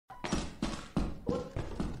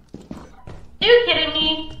Are you kidding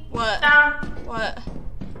me? What? What?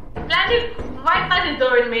 Why find the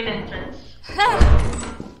door in the main entrance?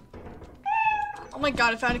 Oh my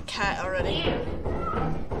god, I found a cat already.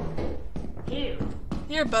 Ew.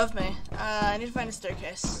 You're above me. I need to find a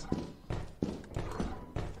staircase.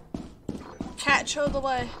 Cat, show the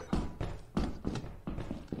way.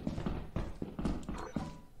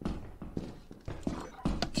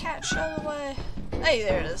 Cat, show the way. Hey,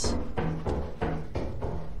 there it is.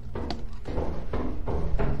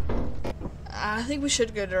 I think we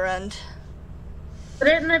should go to Rend.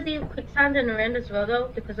 Wouldn't there be quicksand in Rend as well,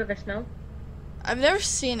 though, because of the snow? I've never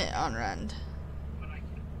seen it on Rend.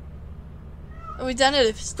 We've done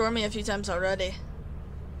it stormy a few times already.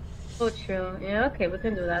 Oh, true. Yeah, okay, we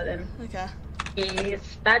can do that then. Okay.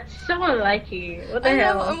 Yes, that's so unlike you. What the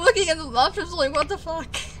hell? I'm looking at the options like, what the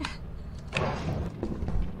fuck?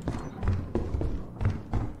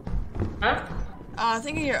 Huh? I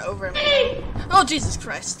think you're over me. Oh, Jesus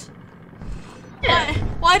Christ. Yeah.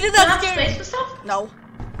 Why did that scare me? Space for stuff? No.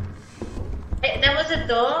 Hey, there was a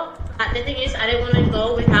door. The thing is, I didn't want to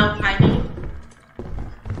go without timing.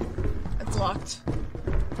 It's locked.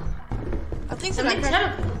 I think it's a Something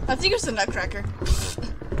nutcracker. terrible. I think it's a nutcracker.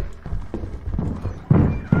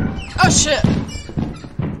 Oh shit!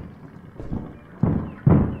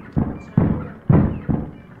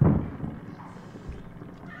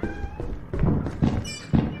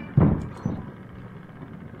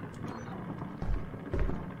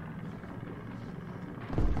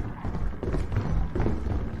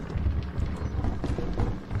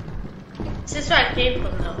 This is where I came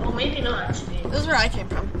from, though. Or maybe not, actually. This is where I came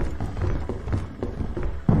from.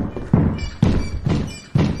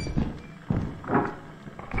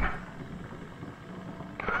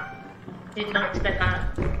 Did not expect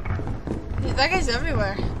that. Yeah, that guy's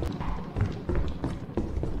everywhere.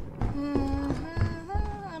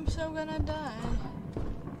 I'm so gonna die.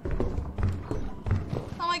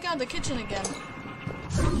 Oh my god, the kitchen again.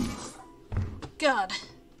 God.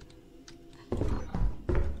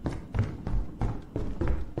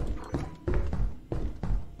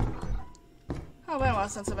 Oh, been a while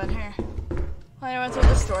since I've been here. I went through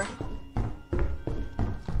this door.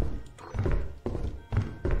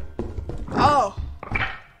 Oh.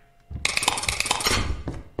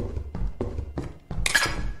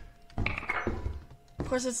 Of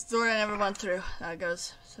course, it's the door I never went through. That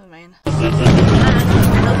goes to the main. I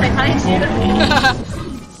hope I find you.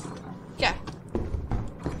 Yeah.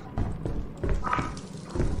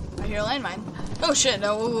 I hear a landmine. Oh shit!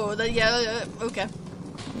 No. Whoa, yeah. Okay.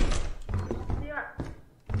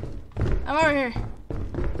 I'm over here.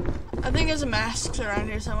 I think there's a mask around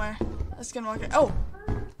here somewhere. Let's go walk it. Oh!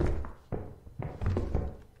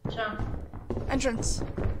 Sure. Entrance.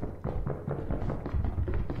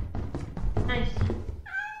 Nice.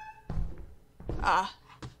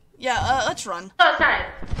 Yeah, let's run. Go outside.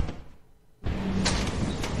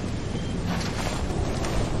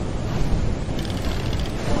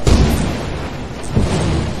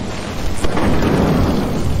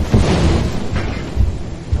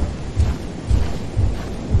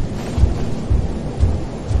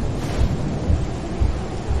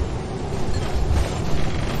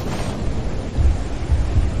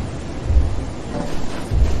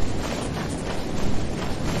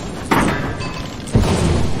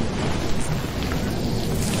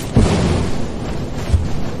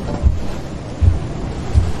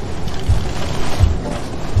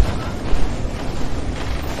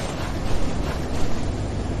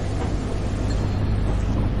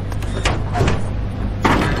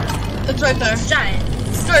 It's right there. It's giant.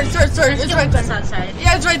 Start. It's right there. Outside.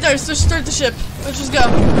 Yeah, it's right there. So start the ship. Let's just go.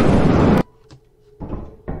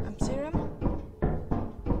 Empty room.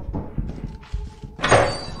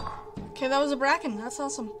 Okay, that was a bracken. That's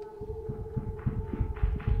awesome.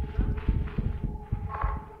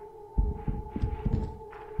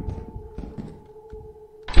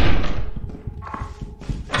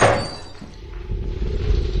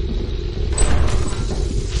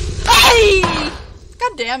 Hey!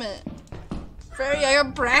 God damn it. Faerie, I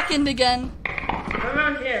got brackened again.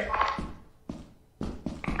 Around here.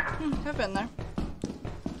 I've been there.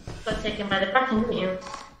 Got taken by the fucking wheel.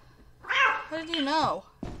 How did you know?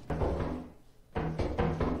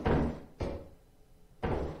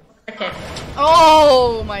 Okay.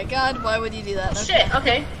 Oh my god, why would you do that? Okay. Shit,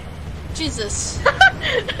 okay. Jesus.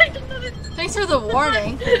 I didn't know that. Thanks for the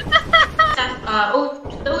warning. It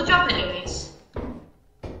will drop anyways.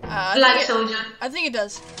 I Black think it- soldier. I think it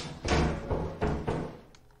does.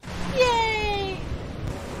 Yay!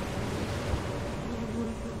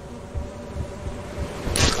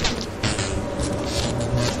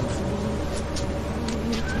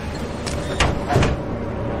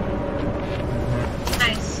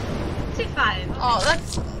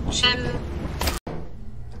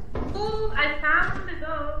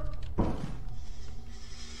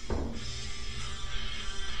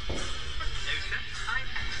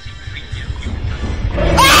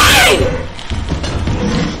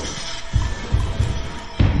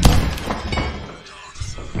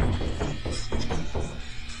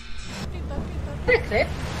 clip?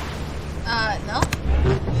 No.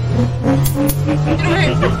 Get over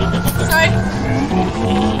here. Sorry.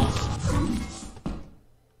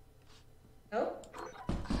 No?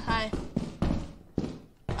 Hi.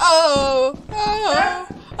 Oh! Oh!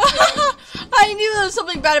 I knew there was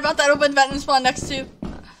something bad about that open vent and spawn next to.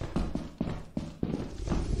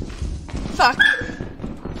 Fuck.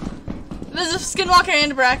 There's a skinwalker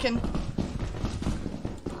and a bracken.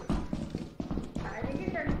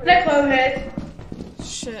 Flip overhead.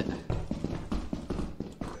 Shit.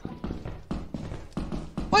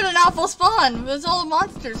 What an awful spawn! There's all the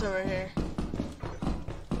monsters over here.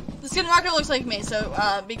 The skinwalker looks like me,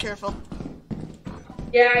 so be careful.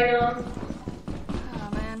 Yeah, I know. Oh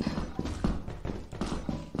man.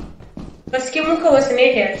 But Skimwalker wasn't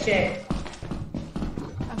in here, shit.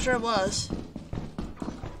 I'm sure it was.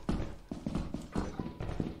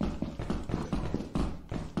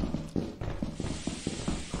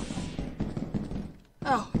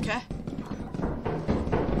 Oh, okay.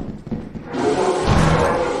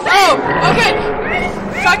 Oh, okay!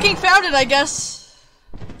 Fucking found it, I guess.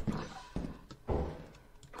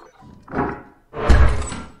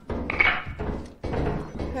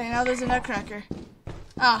 Okay, now there's a nutcracker.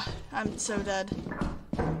 Ah, I'm so dead.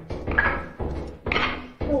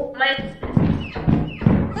 Oh, my...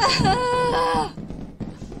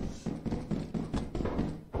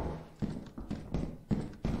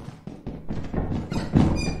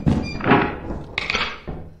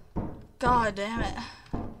 God damn it.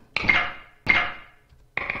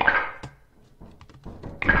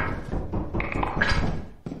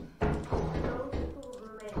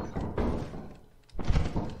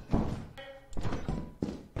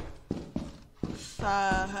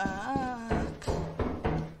 Fuck.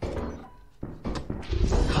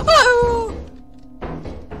 Oh!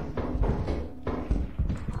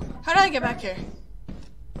 How did I get back here?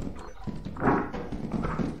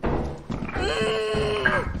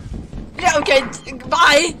 Yeah, okay,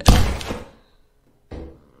 bye!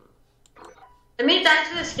 Let me back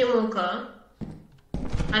to the Skimwalker.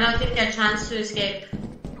 I don't think they had a chance to escape.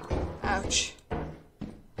 Ouch.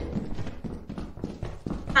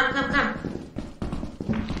 Come, come, come.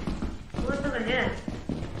 What's over here?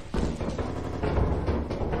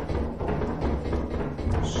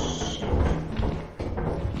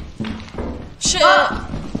 Shit! Oh!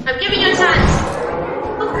 I'm giving you a chance!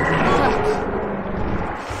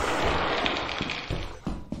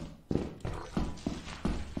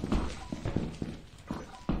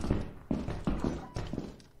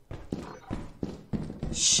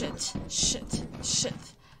 Shit, shit, shit.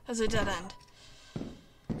 That's a dead end.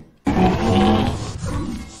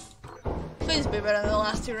 Please be better than the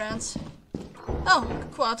last two rounds. Oh,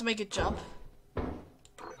 cool, I have to make it jump.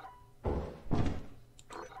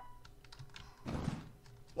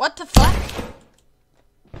 What the fuck?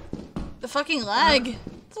 The fucking lag.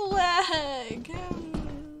 The lag.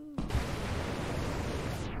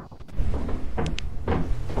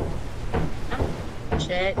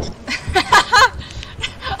 Shit.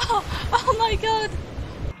 Oh my god.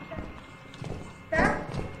 Sarah?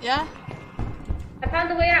 Yeah? I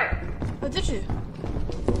found the way out. Oh, did you?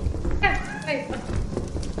 Yeah, wait.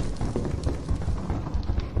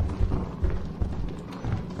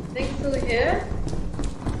 I think through here.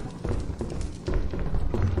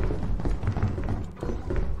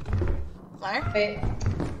 Where? Wait.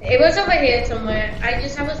 It was over here somewhere. I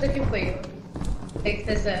was looking for you. Like,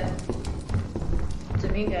 there's a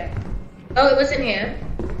mean guy. Oh, it wasn't here.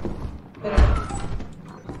 Hold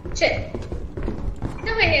on. Shit. It's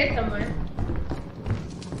over here somewhere.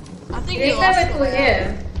 I think It's you lost over the through way here.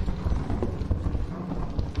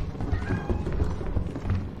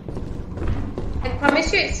 I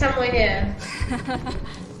promise you it's somewhere here. out.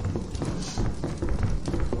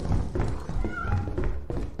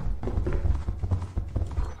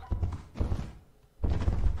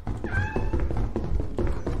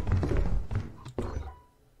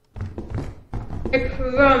 I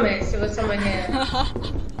promise it was someone here.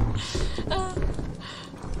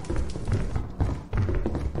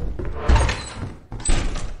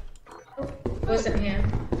 It wasn't here.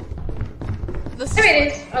 There it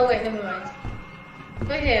is. Oh wait, never mind.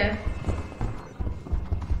 Right here.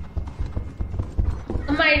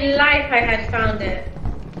 On my life I had found it.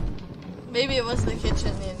 Maybe it was the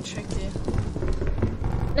kitchen and tricked you.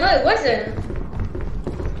 No, it wasn't.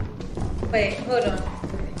 Wait, hold on.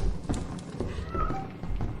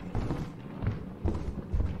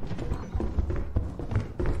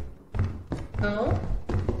 No.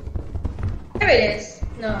 There it is.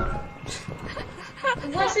 No.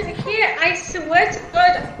 It wasn't here. I swear to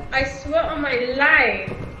God. I swear on my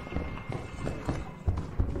life.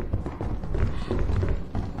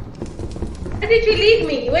 Why did you leave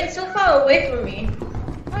me? You went so far away from me.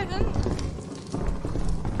 I didn't.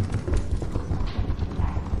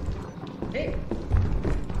 Hey.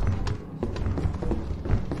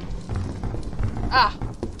 Ah.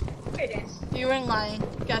 There it is. You were in line.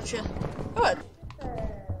 Gotcha. Good.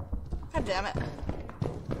 God damn it.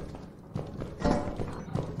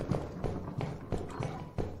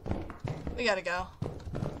 We gotta go.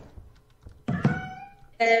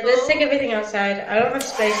 Let's take everything outside. I don't have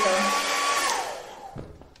space though.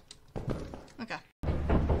 Okay.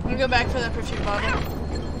 I'm gonna go back for that perfume bottle.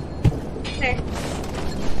 Okay.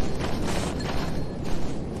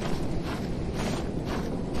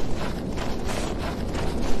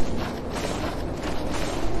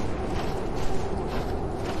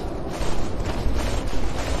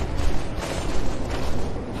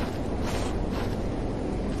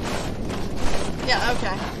 Yeah,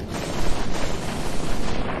 okay.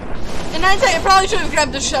 In hindsight, I probably should have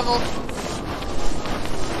grabbed a shovel.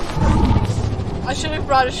 I should have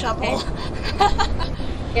brought a shovel.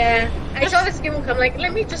 Yeah, I saw the skin come. Like,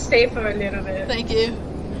 let me just stay for a little bit. Thank you.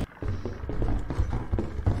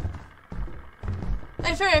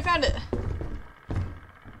 Hey, Faerie, I found it.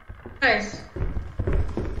 Nice.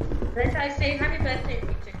 Let's I say happy birthday,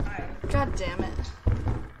 Peter Kyle. God damn it.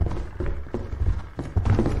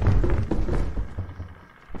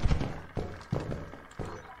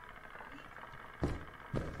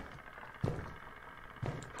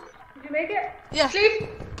 Did you make it? Yeah. Sleep.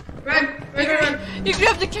 Run. Run. You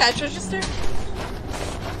grabbed the cash register?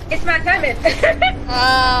 It's my time.